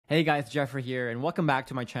Hey guys, Geoffrey here, and welcome back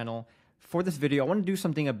to my channel. For this video, I want to do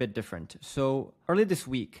something a bit different. So earlier this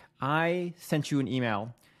week, I sent you an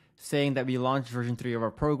email saying that we launched version 3 of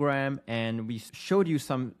our program, and we showed you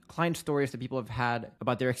some client stories that people have had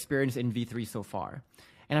about their experience in V3 so far.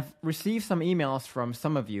 And I've received some emails from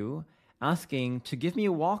some of you asking to give me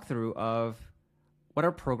a walkthrough of what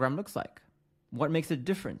our program looks like. What makes it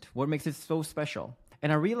different? What makes it so special?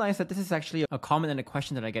 And I realized that this is actually a comment and a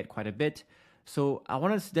question that I get quite a bit. So I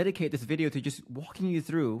want to dedicate this video to just walking you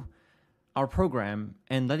through our program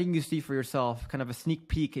and letting you see for yourself kind of a sneak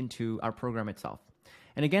peek into our program itself.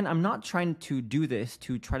 And again, I'm not trying to do this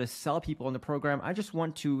to try to sell people on the program. I just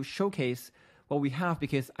want to showcase what we have,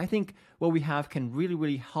 because I think what we have can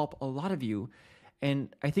really help a lot of you.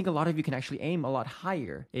 And I think a lot of you can actually aim a lot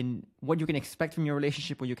higher in what you can expect from your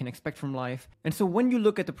relationship, what you can expect from life. And so when you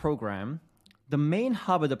look at the program, the main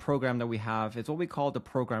hub of the program that we have is what we call the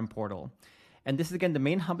program portal. And this is, again, the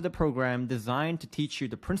main hub of the program designed to teach you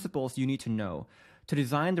the principles you need to know to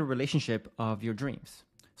design the relationship of your dreams.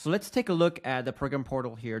 So let's take a look at the program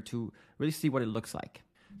portal here to really see what it looks like.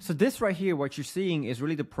 So this right here, what you're seeing is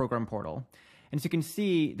really the program portal. And as you can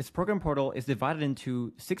see, this program portal is divided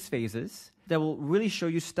into 6 phases that will really show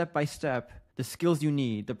you step by step the skills you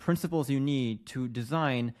need, the principles you need to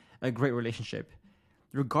design a great relationship,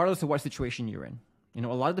 regardless of what situation you're in. You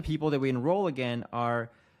know, a lot of the people that we enroll, again,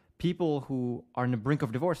 are people who are on the brink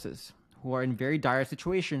of divorces, who are in very dire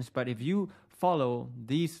situations. But if you follow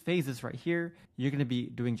these phases right here, you're going to be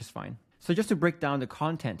doing just fine. So just to break down the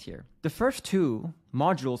content here, the first 2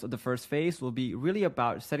 modules of the first phase will be really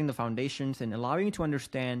about setting the foundations and allowing you to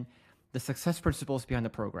understand the success principles behind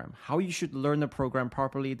the program, how you should learn the program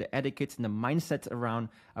properly, the etiquettes and the mindsets around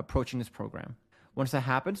approaching this program. Once that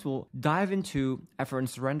happens, we'll dive into effort and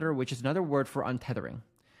surrender, which is another word for untethering.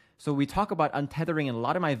 So we talk about untethering in a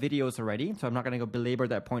lot of my videos already, so I'm not going to go belabor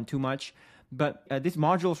that point too much. But these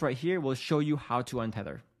modules right here will show you how to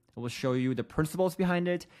untether. It will show you the principles behind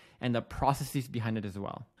it and the processes behind it as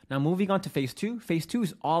well. Now moving on to phase 2. Phase 2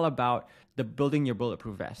 is all about the building your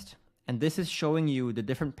bulletproof vest. And this is showing you the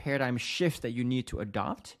different paradigm shifts that you need to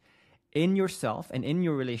adopt in yourself and in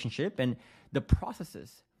your relationship, and the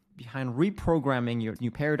processes behind reprogramming your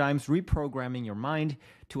new paradigms, reprogramming your mind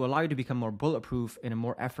to allow you to become more bulletproof in a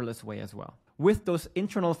more effortless way as well. With those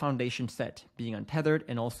internal foundations set, being untethered,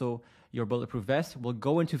 and also your bulletproof vest, we'll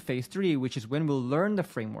go into phase 3, which is when we'll learn the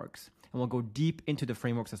frameworks, and we'll go deep into the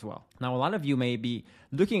frameworks as well. Now, a lot of you may be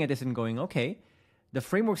looking at this and going, okay, the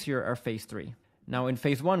frameworks here are phase 3. Now in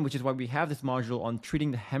phase 1, which is why we have this module on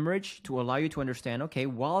treating the hemorrhage, to allow you to understand, okay,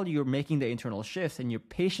 while you're making the internal shifts and you're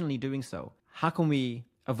patiently doing so, how can we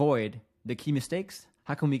avoid the key mistakes?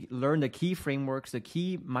 How can we learn the key frameworks, the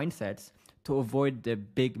key mindsets to avoid the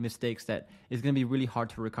big mistakes that is going to be really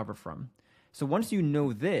hard to recover from? So once you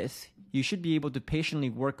know this, you should be able to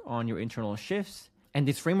patiently work on your internal shifts. And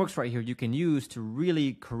these frameworks right here you can use to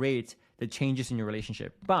really create the changes in your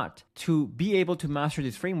relationship. But to be able to master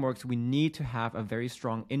these frameworks, we need to have a very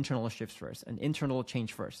strong internal shift first, an internal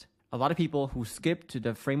change first. A lot of people who skip to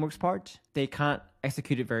the frameworks part, they can't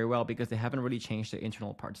execute it very well because they haven't really changed the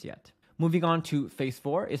internal parts yet. Moving on to phase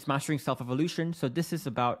 4 is mastering self-evolution. So this is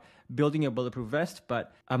about building a bulletproof vest,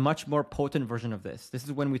 but a much more potent version of this. This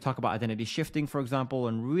is when we talk about identity shifting, for example,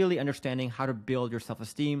 and really understanding how to build your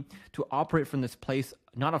self-esteem to operate from this place,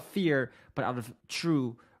 not of fear, but out of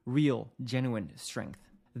true, real, genuine strength.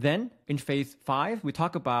 Then in phase 5, we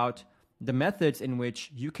talk about the methods in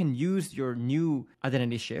which you can use your new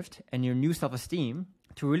identity shift and your new self-esteem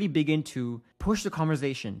to really begin to push the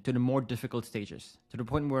conversation to the more difficult stages, to the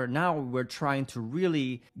point where now we're trying to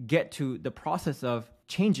really get to the process of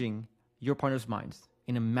changing your partner's minds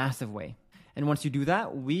in a massive way. And once you do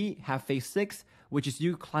that, we have phase 6, which is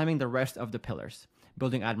you climbing the rest of the pillars,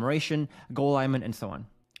 building admiration, goal alignment, and so on.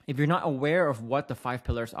 If you're not aware of what the 5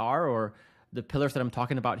 pillars are, or the pillars that I'm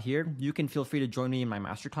talking about here, you can feel free to join me in my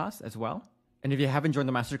masterclass as well. And if you haven't joined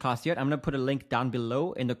the masterclass yet, I'm going to put a link down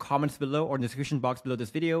below in the comments below or in the description box below this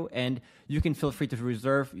video, and you can feel free to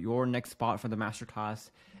reserve your next spot for the masterclass.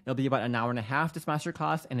 It'll be about an hour and a half, this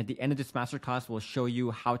masterclass, and at the end of this masterclass, we'll show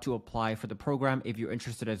you how to apply for the program if you're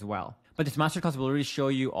interested as well. But this masterclass will really show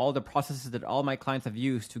you all the processes that all my clients have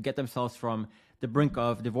used to get themselves from the brink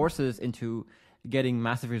of divorces into getting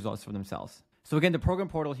massive results for themselves. So again, the program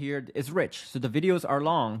portal here is rich. So the videos are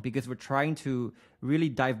long because we're trying to really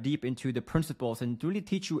dive deep into the principles and really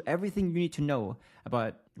teach you everything you need to know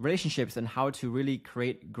about relationships and how to really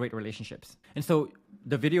create great relationships. And so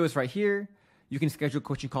the video is right here. You can schedule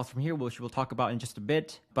coaching calls from here, which we'll talk about in just a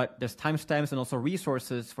bit. But there's timestamps and also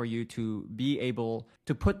resources for you to be able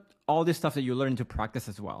to put all this stuff that you learn into practice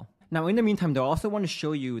as well. Now, in the meantime, though, I also want to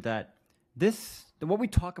show you that what we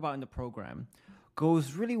talk about in the program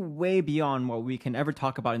goes really way beyond what we can ever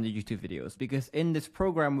talk about in the YouTube videos, because in this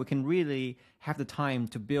program, we can really have the time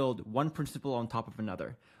to build one principle on top of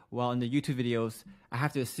another. While in the YouTube videos, I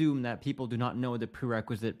have to assume that people do not know the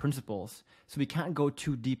prerequisite principles, so we can't go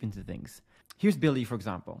too deep into things. Here's Billy, for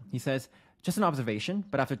example. He says, just an observation,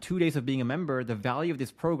 but after 2 days of being a member, the value of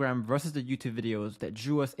this program versus the YouTube videos that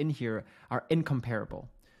drew us in here are incomparable.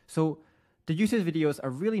 So the YouTube videos are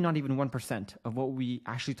really not even 1% of what we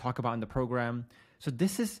actually talk about in the program. So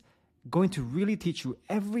this is going to really teach you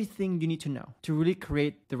everything you need to know to really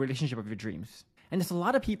create the relationship of your dreams. And there's a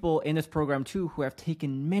lot of people in this program too who have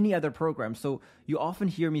taken many other programs. So you often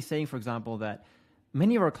hear me saying, for example, that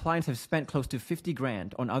many of our clients have spent close to 50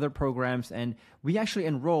 grand on other programs, and we actually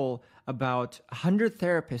enroll about 100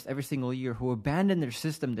 therapists every single year who abandon their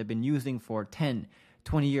system they've been using for 10,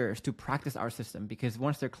 20 years to practice our system, because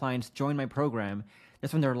once their clients join my program,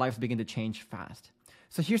 that's when their lives begin to change fast.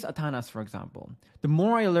 So here's Atanas, for example. The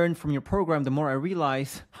more I learn from your program, the more I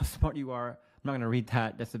realize how smart you are. I'm not going to read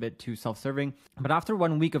that. That's a bit too self-serving. But after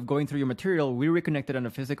 1 week of going through your material, we reconnected on a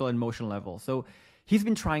physical and emotional level. So he's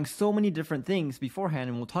been trying so many different things beforehand,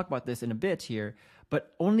 and we'll talk about this in a bit here,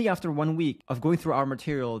 but only after 1 week of going through our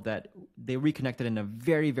material that they reconnected in a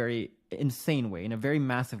very, very insane way, in a very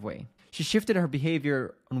massive way. She shifted her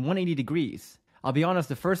behavior on 180 degrees. I'll be honest,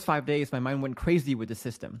 the first 5 days, my mind went crazy with the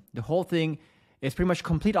system. The whole thing is pretty much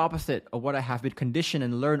complete opposite of what I have been conditioned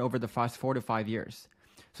and learned over the past 4 to 5 years.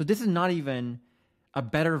 So this is not even a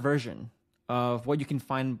better version of what you can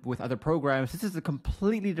find with other programs. This is a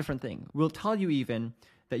completely different thing. We'll tell you even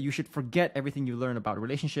that you should forget everything you learn about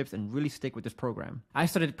relationships and really stick with this program. I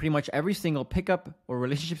studied pretty much every single pickup or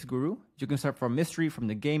relationships guru. You can start from Mystery, from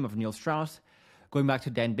the Game of Neil Strauss, going back to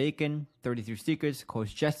Dan Bacon, 33 Secrets,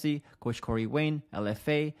 Coach Jesse, Coach Corey Wayne,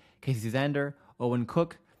 LFA, Casey Zander, Owen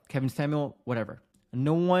Cook, Kevin Samuel, whatever.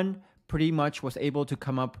 No one pretty much was able to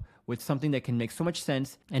come up with something that can make so much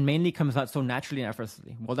sense and mainly comes out so naturally and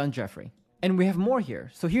effortlessly. Well done, Geoffrey. And we have more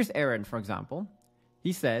here. So here's Aaron, for example.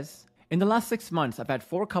 He says, in the last 6 months, I've had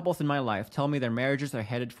 4 couples in my life tell me their marriages are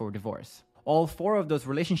headed for divorce. All 4 of those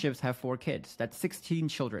relationships have 4 kids. That's 16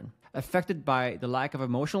 children, affected by the lack of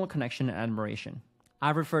emotional connection and admiration.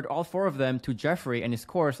 I've referred all 4 of them to Geoffrey and his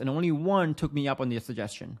course, and only one took me up on the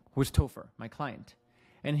suggestion, who is Topher, my client.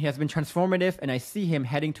 And he has been transformative, and I see him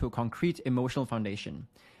heading to a concrete emotional foundation.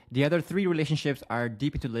 The other 3 relationships are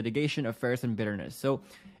deep into litigation, affairs, and bitterness. So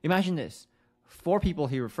imagine this. 4 people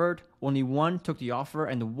he referred, only one took the offer,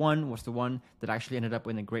 and the one was the one that actually ended up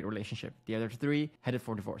in a great relationship. The other 3 headed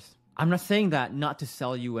for divorce. I'm not saying that not to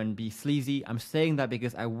sell you and be sleazy. I'm saying that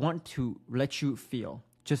because I want to let you feel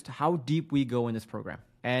just how deep we go in this program,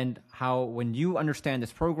 and how when you understand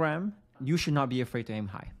this program, you should not be afraid to aim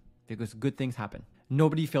high, because good things happen.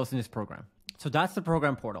 Nobody fails in this program. So that's the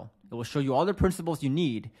program portal. It will show you all the principles you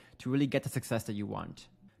need to really get the success that you want.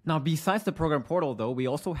 Now, besides the program portal, though, we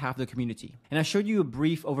also have the community. And I showed you a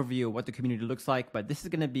brief overview of what the community looks like, but this is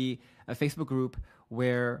going to be a Facebook group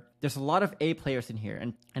where there's a lot of A players in here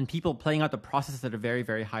and people playing out the process at a very,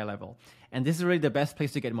 very high level. And this is really the best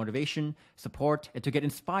place to get motivation, support, and to get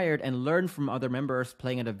inspired and learn from other members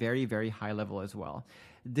playing at a very, very high level as well.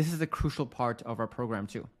 This is a crucial part of our program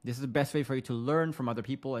too. This is the best way for you to learn from other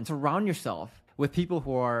people and surround yourself with people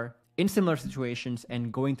who are in similar situations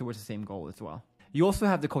and going towards the same goal as well. You also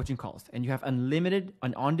have the coaching calls, and you have unlimited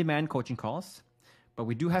and on-demand coaching calls, but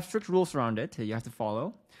we do have strict rules around it that you have to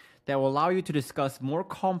follow that will allow you to discuss more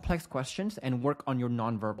complex questions and work on your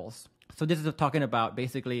nonverbals. So this is talking about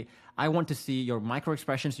basically, I want to see your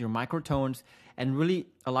micro-expressions, your microtones, and really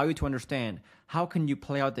allow you to understand how can you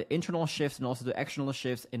play out the internal shifts and also the external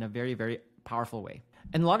shifts in a very, very powerful way.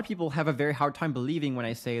 And a lot of people have a very hard time believing when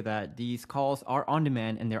I say that these calls are on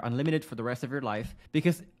demand and they're unlimited for the rest of your life,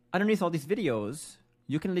 because underneath all these videos,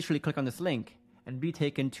 you can literally click on this link and be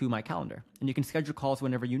taken to my calendar. And you can schedule calls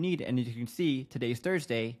whenever you need. And as you can see, today's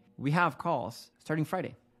Thursday, we have calls starting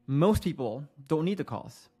Friday. Most people don't need the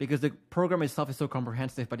calls because the program itself is so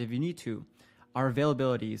comprehensive, but if you need to, our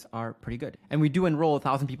availabilities are pretty good. And we do enroll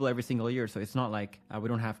 1,000 people every single year, so it's not like we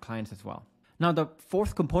don't have clients as well. Now, the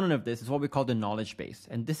 4th component of this is what we call the knowledge base.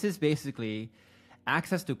 And this is basically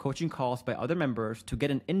access to coaching calls by other members to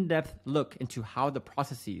get an in-depth look into how the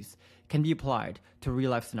processes can be applied to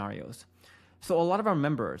real-life scenarios. So a lot of our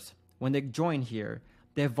members, when they join here,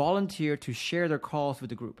 they volunteer to share their calls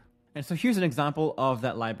with the group. And so here's an example of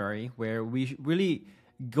that library where we really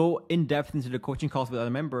go in-depth into the coaching calls with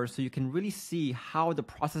other members so you can really see how the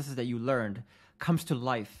processes that you learned comes to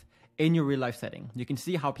life in your real-life setting. You can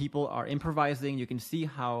see how people are improvising. You can see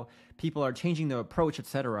how people are changing their approach,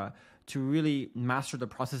 etc., to really master the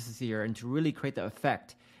processes here and to really create the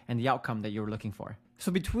effect and the outcome that you're looking for.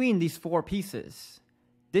 So between these 4 pieces,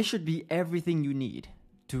 this should be everything you need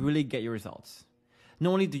to really get your results.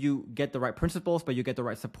 Not only do you get the right principles, but you get the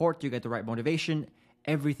right support, you get the right motivation,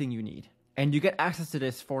 everything you need. And you get access to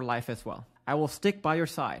this for life as well. I will stick by your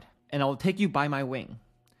side and I will take you by my wing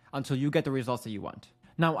until you get the results that you want.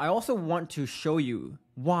 Now, I also want to show you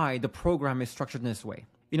why the program is structured in this way.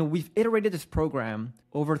 We've iterated this program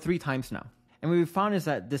over 3 times now. And what we found is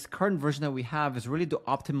that this current version that we have is really the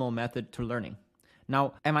optimal method to learning.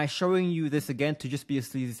 Now, am I showing you this again to just be a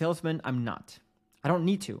sleazy salesman? I'm not. I don't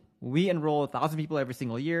need to. We enroll 1,000 people every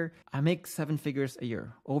single year. I make 7 figures a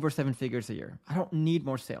year, over 7 figures a year. I don't need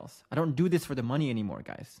more sales. I don't do this for the money anymore,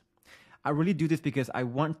 guys. I really do this because I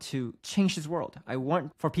want to change this world. I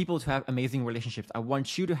want for people to have amazing relationships. I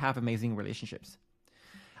want you to have amazing relationships.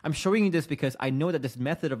 I'm showing you this because I know that this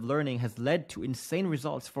method of learning has led to insane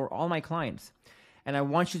results for all my clients. And I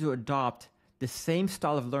want you to adopt the same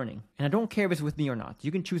style of learning. And I don't care if it's with me or not.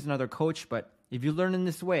 You can choose another coach, but if you learn in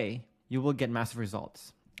this way, you will get massive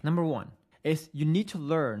results. Number 1 is you need to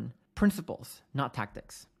learn principles, not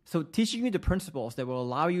tactics. So teaching you the principles that will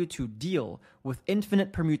allow you to deal with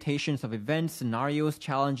infinite permutations of events, scenarios,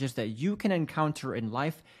 challenges that you can encounter in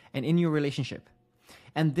life and in your relationship.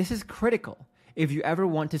 And this is critical if you ever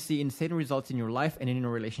want to see insane results in your life and in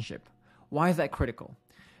your relationship. Why is that critical?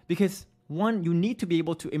 Because 1, you need to be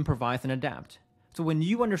able to improvise and adapt. So when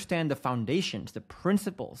you understand the foundations, the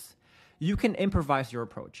principles, you can improvise your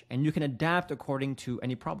approach and you can adapt according to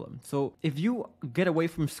any problem. So if you get away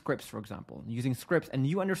from scripts, for example, using scripts, and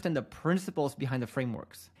you understand the principles behind the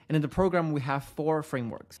frameworks, and in the program we have 4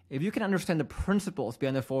 frameworks. If you can understand the principles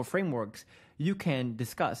behind the 4 frameworks, you can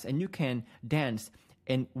discuss and you can dance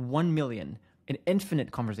in 1 million, in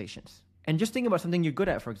infinite conversations. And just think about something you're good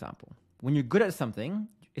at, for example. When you're good at something,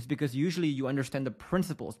 it's because usually you understand the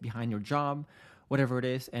principles behind your job, whatever it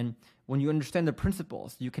is. And when you understand the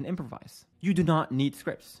principles, you can improvise. You do not need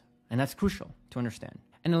scripts. And that's crucial to understand.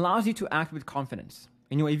 And allows you to act with confidence.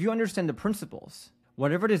 If you understand the principles,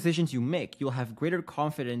 whatever decisions you make, you'll have greater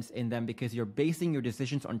confidence in them because you're basing your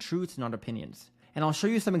decisions on truths, not opinions. And I'll show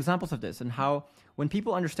you some examples of this and how when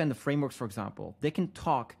people understand the frameworks, for example, they can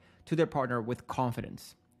talk to their partner with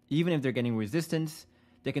confidence. Even if they're getting resistance,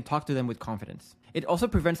 they can talk to them with confidence. It also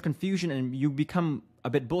prevents confusion and you become a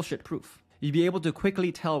bit bullshit proof. You'll be able to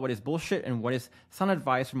quickly tell what is bullshit and what is sound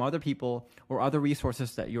advice from other people or other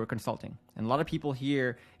resources that you're consulting. And a lot of people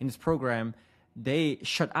here in this program, they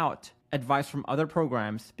shut out advice from other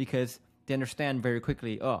programs because they understand very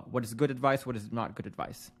quickly, what is good advice, what is not good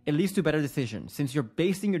advice. It leads to better decisions. Since you're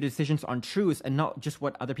basing your decisions on truths and not just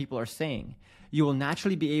what other people are saying, you will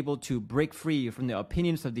naturally be able to break free from the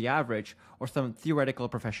opinions of the average or some theoretical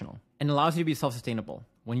professional. And allows you to be self-sustainable.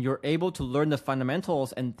 When you're able to learn the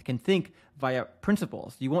fundamentals and can think via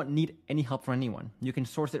principles, you won't need any help from anyone. You can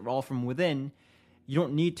source it all from within. You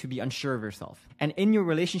don't need to be unsure of yourself. And in your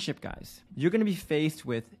relationship, guys, you're going to be faced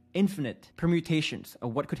with infinite permutations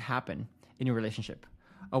of what could happen in your relationship,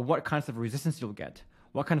 of what kinds of resistance you'll get,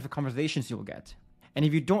 what kind of conversations you'll get. And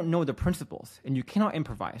if you don't know the principles and you cannot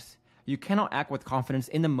improvise, you cannot act with confidence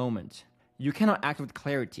in the moment, you cannot act with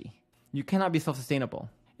clarity, you cannot be self-sustainable,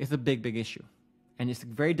 it's a big, big issue. And it's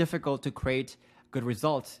very difficult to create good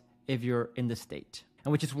results if you're in this state.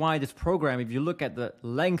 And which is why this program, if you look at the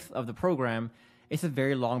length of the program, it's a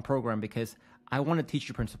very long program because I want to teach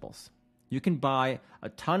you principles. You can buy a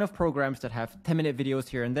ton of programs that have 10-minute videos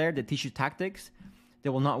here and there that teach you tactics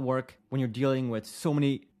that will not work when you're dealing with so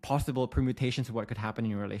many possible permutations of what could happen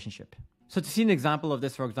in your relationship. So to see an example of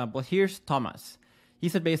this, for example, here's Thomas. He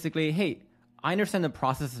said basically, hey, I understand the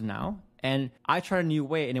processes now, and I tried a new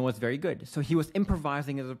way and it was very good. So he was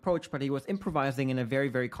improvising his approach, but he was improvising in a very,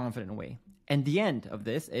 very confident way. And the end of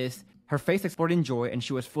this is her face exploded in joy and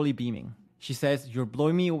she was fully beaming. She says, you're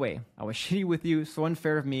blowing me away. I was shitty with you, so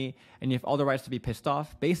unfair of me, and you have all the rights to be pissed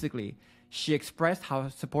off. Basically, she expressed how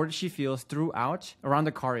supported she feels throughout around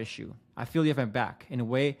the car issue. I feel you have my back in a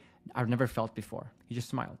way I've never felt before. He just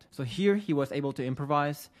smiled. So here he was able to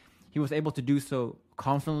improvise. He was able to do so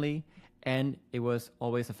confidently, and it was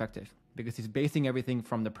always effective because he's basing everything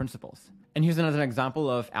from the principles. And here's another example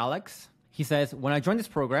of Alex. He says, when I joined this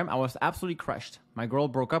program, I was absolutely crushed. My girl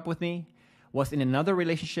broke up with me, was in another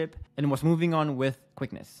relationship, and was moving on with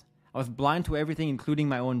quickness. I was blind to everything, including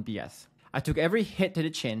my own BS. I took every hit to the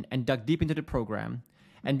chin and dug deep into the program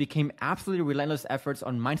and became absolutely relentless efforts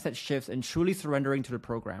on mindset shifts and truly surrendering to the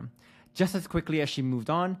program. Just as quickly as she moved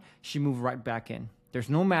on, she moved right back in. There's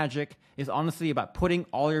no magic. It's honestly about putting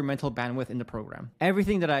all your mental bandwidth in the program.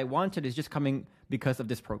 Everything that I wanted is just coming because of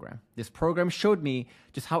this program. This program showed me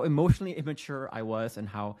just how emotionally immature I was and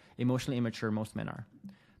how emotionally immature most men are.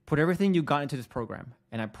 Put everything you got into this program,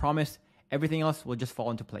 and I promise everything else will just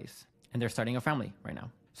fall into place. And they're starting a family right now.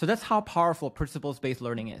 So that's how powerful principles-based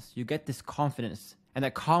learning is. You get this confidence, and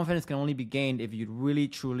that confidence can only be gained if you really,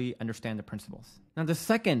 truly understand the principles. Now, the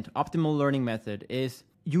second optimal learning method is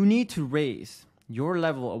you need to raise your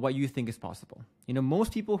level of what you think is possible. You know,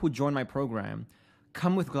 most people who join my program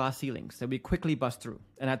come with glass ceilings that we quickly bust through.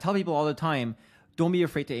 And I tell people all the time, don't be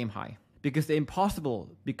afraid to aim high, because the impossible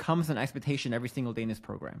becomes an expectation every single day in this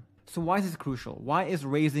program. So why is this crucial? Why is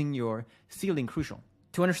raising your ceiling crucial?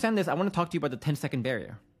 To understand this, I want to talk to you about the 10-second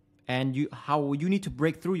barrier and how you need to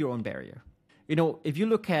break through your own barrier. You know, if you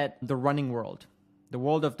look at the running world, the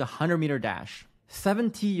world of the 100-meter dash,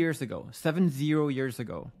 70 years ago,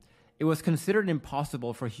 it was considered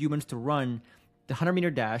impossible for humans to run the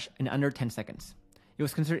 100-meter dash in under 10 seconds. It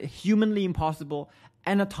was considered humanly impossible,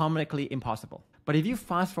 anatomically impossible. But if you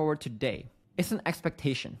fast forward today, it's an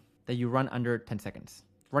expectation that you run under 10 seconds.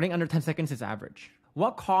 Running under 10 seconds is average.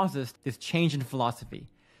 What causes this change in philosophy?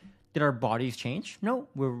 Did our bodies change? No,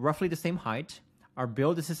 we're roughly the same height. Our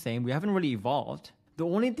build is the same. We haven't really evolved. The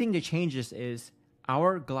only thing that changes is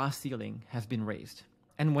our glass ceiling has been raised.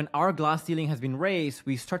 And when our glass ceiling has been raised,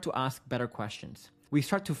 we start to ask better questions. We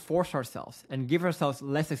start to force ourselves and give ourselves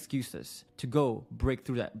less excuses to go break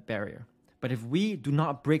through that barrier. But if we do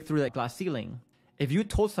not break through that glass ceiling, if you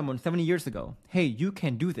told someone 70 years ago, hey, you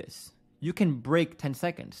can do this, you can break 10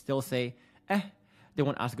 seconds, they'll say, they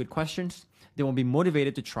won't ask good questions. They won't be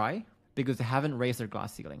motivated to try because they haven't raised their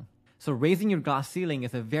glass ceiling. So raising your glass ceiling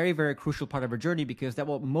is a very, very crucial part of your journey because that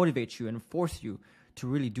will motivate you and force you to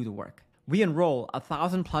really do the work. We enroll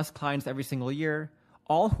 1,000+ clients every single year,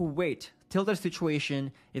 all who wait till their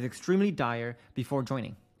situation is extremely dire before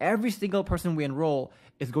joining. Every single person we enroll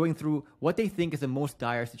is going through what they think is the most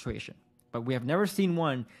dire situation. But we have never seen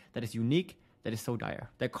one that is unique, that is so dire,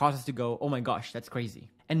 that causes us to go, oh my gosh, that's crazy.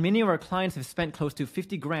 And many of our clients have spent close to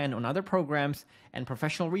 50 grand on other programs and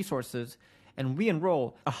professional resources, and we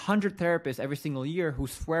enroll 100 therapists every single year who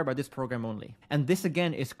swear by this program only. And this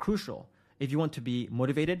again is crucial if you want to be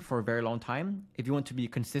motivated for a very long time, if you want to be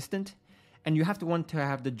consistent, and you have to want to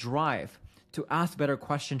have the drive to ask better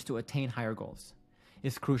questions to attain higher goals.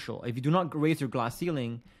 It's crucial. If you do not raise your glass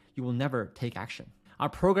ceiling, you will never take action. Our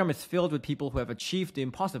program is filled with people who have achieved the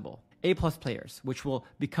impossible, A+ players, which will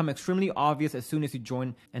become extremely obvious as soon as you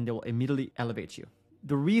join, and they will immediately elevate you.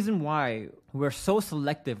 The reason why we're so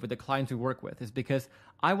selective with the clients we work with is because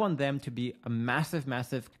I want them to be a massive,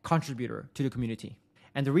 massive contributor to the community.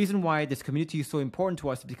 And the reason why this community is so important to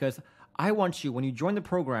us is because I want you, when you join the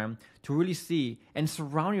program, to really see and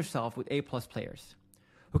surround yourself with A+ players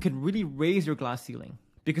who can really raise your glass ceiling.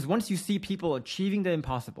 Because once you see people achieving the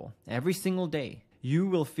impossible every single day, you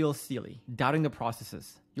will feel silly doubting the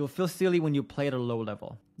processes. You'll feel silly when you play at a low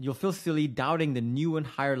level. You'll feel silly doubting the new and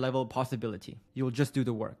higher level possibility. You'll just do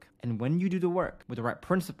the work. And when you do the work with the right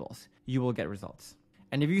principles, you will get results.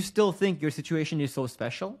 And if you still think your situation is so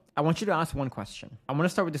special, I want you to ask one question. I want to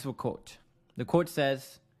start with this quote. The quote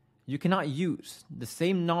says, you cannot use the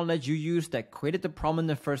same knowledge you used that created the problem in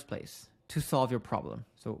the first place to solve your problem.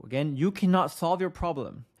 So again, you cannot solve your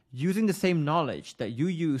problem using the same knowledge that you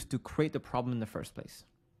used to create the problem in the first place.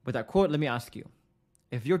 With that quote, let me ask you,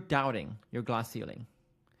 if you're doubting your glass ceiling,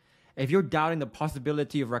 if you're doubting the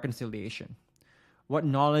possibility of reconciliation, what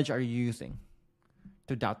knowledge are you using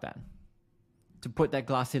to doubt that? To put that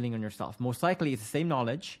glass ceiling on yourself? Most likely it's the same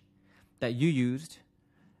knowledge that you used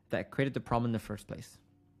that created the problem in the first place.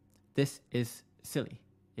 This is silly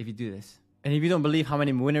if you do this. And if you don't believe how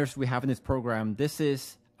many winners we have in this program, this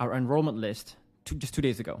is our enrollment list just 2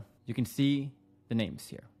 days ago. You can see the names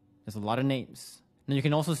here. There's a lot of names. And you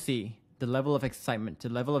can also see the level of excitement, the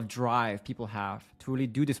level of drive people have to really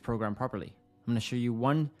do this program properly. I'm going to show you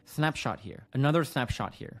one snapshot here. Another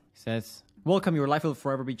snapshot here. It says, welcome, your life will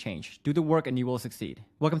forever be changed. Do the work and you will succeed.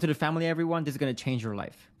 Welcome to the family, everyone. This is going to change your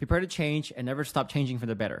life. Prepare to change and never stop changing for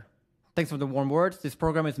the better. Thanks for the warm words. This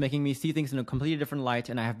program is making me see things in a completely different light,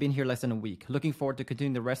 and I have been here less than a week. Looking forward to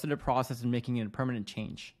continuing the rest of the process and making it a permanent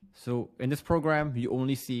change. So in this program, you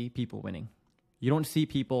only see people winning. You don't see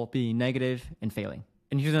people being negative and failing.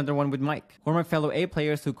 And here's another one with Mike. One of my fellow A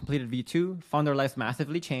players who completed V2, found their lives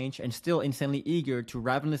massively changed, and still insanely eager to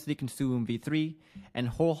ravenously consume V3, and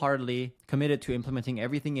wholeheartedly committed to implementing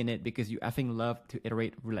everything in it because you effing love to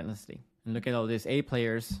iterate relentlessly. And look at all these A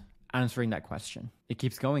players answering that question. It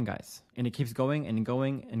keeps going, guys. And it keeps going and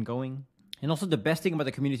going and going. And also the best thing about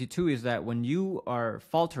the community too is that when you are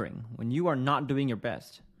faltering, when you are not doing your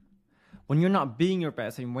best, when you're not being your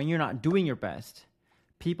best, and when you're not doing your best,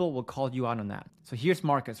 people will call you out on that. So here's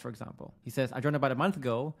Marcus, for example. He says, I joined about a month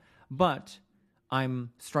ago, but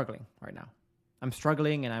I'm struggling right now. I'm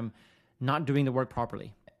struggling and I'm not doing the work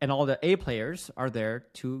properly. And all the A players are there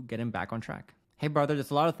to get him back on track. Hey brother, there's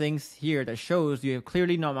a lot of things here that shows you have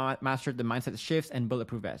clearly not mastered the mindset shifts and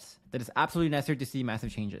bulletproof vests. That is absolutely necessary to see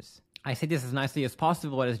massive changes. I say this as nicely as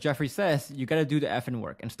possible, but as Geoffrey says, you gotta do the effing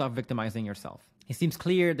work and stop victimizing yourself. It seems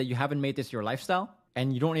clear that you haven't made this your lifestyle,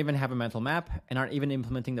 and you don't even have a mental map and aren't even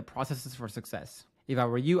implementing the processes for success. If I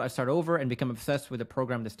were you, I'd start over and become obsessed with the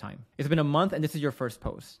program this time. It's been a month and this is your first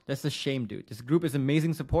post. That's a shame, dude. This group is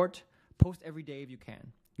amazing support. Post every day if you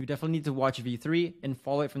can. You definitely need to watch V3 and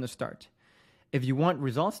follow it from the start. If you want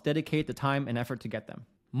results, dedicate the time and effort to get them.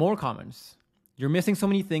 More comments. You're missing so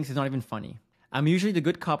many things, it's not even funny. I'm usually the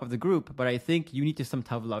good cop of the group, but I think you need to some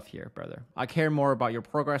tough love here, brother. I care more about your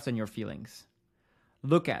progress than your feelings.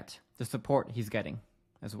 Look at the support he's getting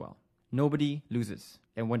as well. Nobody loses.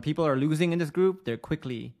 And when people are losing in this group, they're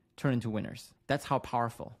quickly turn into winners. That's how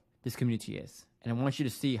powerful this community is. And I want you to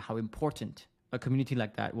see how important a community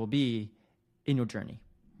like that will be in your journey.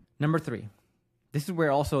 Number 3, this is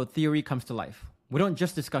where also theory comes to life. We don't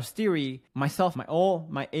just discuss theory. Myself, all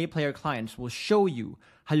my A player clients will show you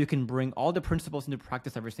how you can bring all the principles into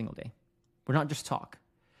practice every single day. We're not just talk.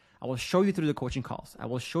 I will show you through the coaching calls. I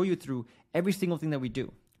will show you through every single thing that we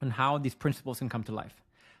do and how these principles can come to life,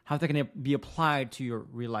 how they can be applied to your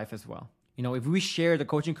real life as well. You know, if we share the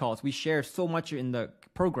coaching calls, we share so much in the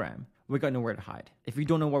program, we got nowhere to hide. If we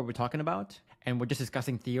don't know what we're talking about and we're just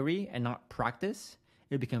discussing theory and not practice,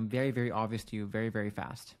 it'll become very, very obvious to you very, very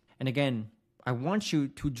fast. And again, I want you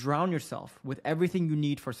to drown yourself with everything you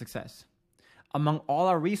need for success. Among all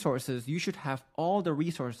our resources, you should have all the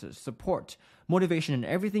resources, support, motivation, and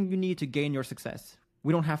everything you need to gain your success.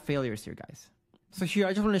 We don't have failures here, guys. So here,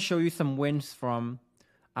 I just want to show you some wins from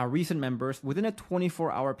our recent members within a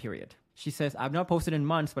 24-hour period. She says, I've not posted in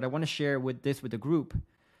months, but I want to share with the group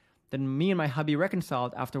that me and my hubby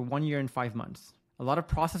reconciled after 1 year and 5 months. A lot of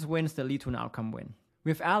process wins that lead to an outcome win.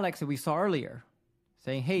 We have Alex that we saw earlier,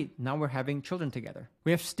 saying, hey, now we're having children together.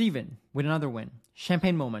 We have Steven with another win.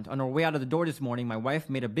 Champagne moment. On our way out of the door this morning, my wife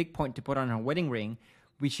made a big point to put on her wedding ring,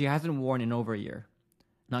 which she hasn't worn in over a year.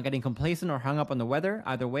 Not getting complacent or hung up on the weather,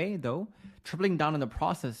 either way, though, tripling down on the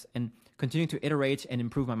process and continuing to iterate and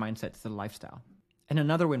improve my mindset to the lifestyle. And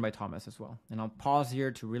another win by Thomas as well. And I'll pause here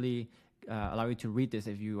to really allow you to read this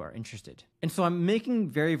if you are interested. And so I'm making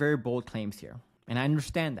very, very bold claims here. And I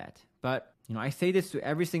understand that. But you know, I say this to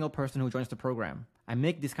every single person who joins the program. I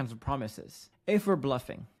make these kinds of promises. If we're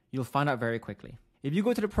bluffing, you'll find out very quickly. If you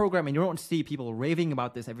go to the program and you don't see people raving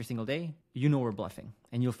about this every single day, you know we're bluffing.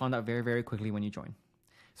 And you'll find out very, very quickly when you join.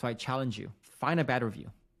 So I challenge you, find a bad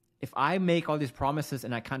review. If I make all these promises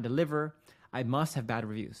and I can't deliver, I must have bad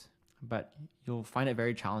reviews. But you'll find it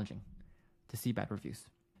very challenging to see bad reviews.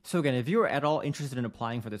 So again, if you're at all interested in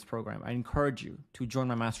applying for this program, I encourage you to join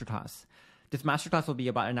my masterclass. This masterclass will be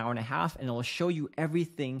about an hour and a half, and it will show you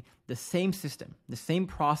everything, the same system, the same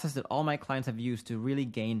process that all my clients have used to really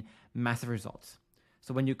gain massive results.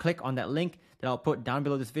 So when you click on that link that I'll put down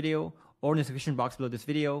below this video or in the description box below this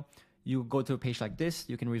video, you go to a page like this.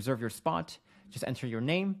 You can reserve your spot. Just enter your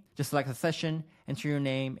name, just select a session, enter your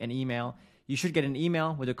name and email. You should get an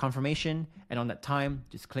email with a confirmation, and on that time,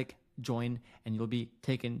 just click join and you'll be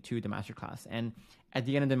taken to the masterclass. And at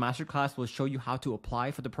the end of the masterclass, we'll show you how to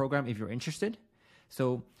apply for the program if you're interested.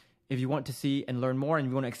 So if you want to see and learn more and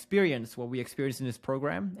you want to experience what we experienced in this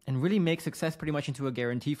program and really make success pretty much into a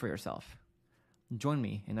guarantee for yourself, join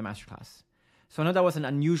me in the masterclass. So I know that was an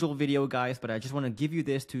unusual video, guys, but I just want to give you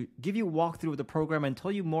this to give you a walkthrough of the program and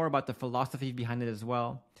tell you more about the philosophy behind it as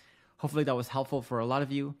well. Hopefully that was helpful for a lot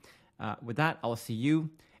of you. With that, I'll see you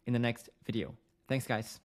in the next video. Thanks, guys.